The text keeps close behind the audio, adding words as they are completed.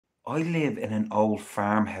I live in an old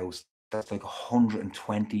farmhouse that's like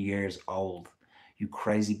 120 years old. You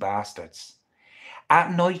crazy bastards.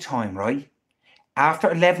 At night time, right? After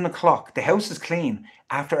 11 o'clock, the house is clean.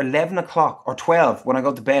 After 11 o'clock or 12, when I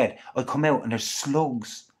go to bed, I come out and there's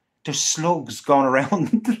slugs. There's slugs going around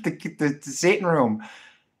the sitting room,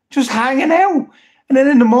 just hanging out. And then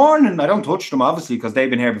in the morning, I don't touch them, obviously, because they've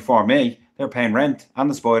been here before me. They're paying rent and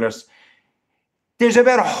the spiders. There's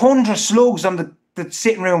about 100 slugs on the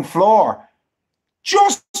sitting room floor.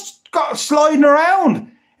 Just got sliding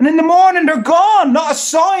around. And in the morning, they're gone. Not a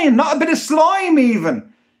sign, not a bit of slime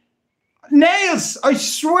even. Nails, I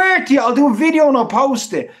swear to you, I'll do a video and I'll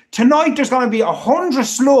post it. Tonight, there's going to be 100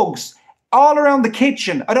 slugs all around the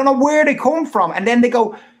kitchen. I don't know where they come from. And then they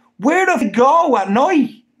go, where do they go at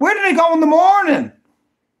night? Where do they go in the morning?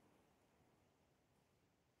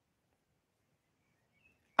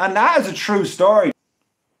 And that is a true story.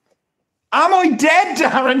 Am I dead,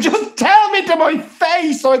 Darren? Just tell me to my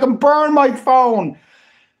face so I can burn my phone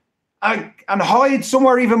and hide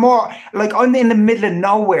somewhere even more. Like, I'm in the middle of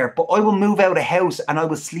nowhere, but I will move out of house and I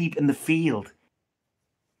will sleep in the field.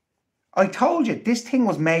 I told you, this thing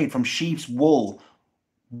was made from sheep's wool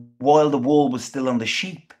while the wool was still on the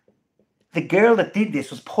sheep. The girl that did this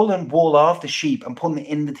was pulling wool off the sheep and putting it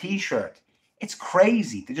in the t-shirt. It's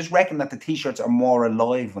crazy. They just reckon that the t-shirts are more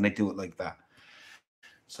alive when they do it like that.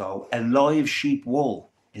 So a live sheep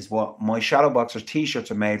wool is what my Shadowboxers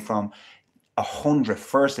t-shirts are made from. 100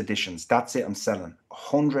 first editions. That's it I'm selling.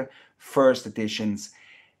 100 first editions.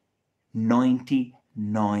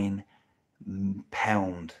 £99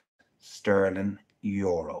 sterling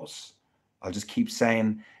euros. I'll just keep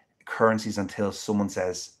saying currencies until someone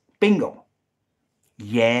says bingo.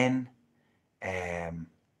 Yen. I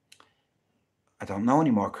don't know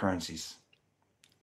any more currencies.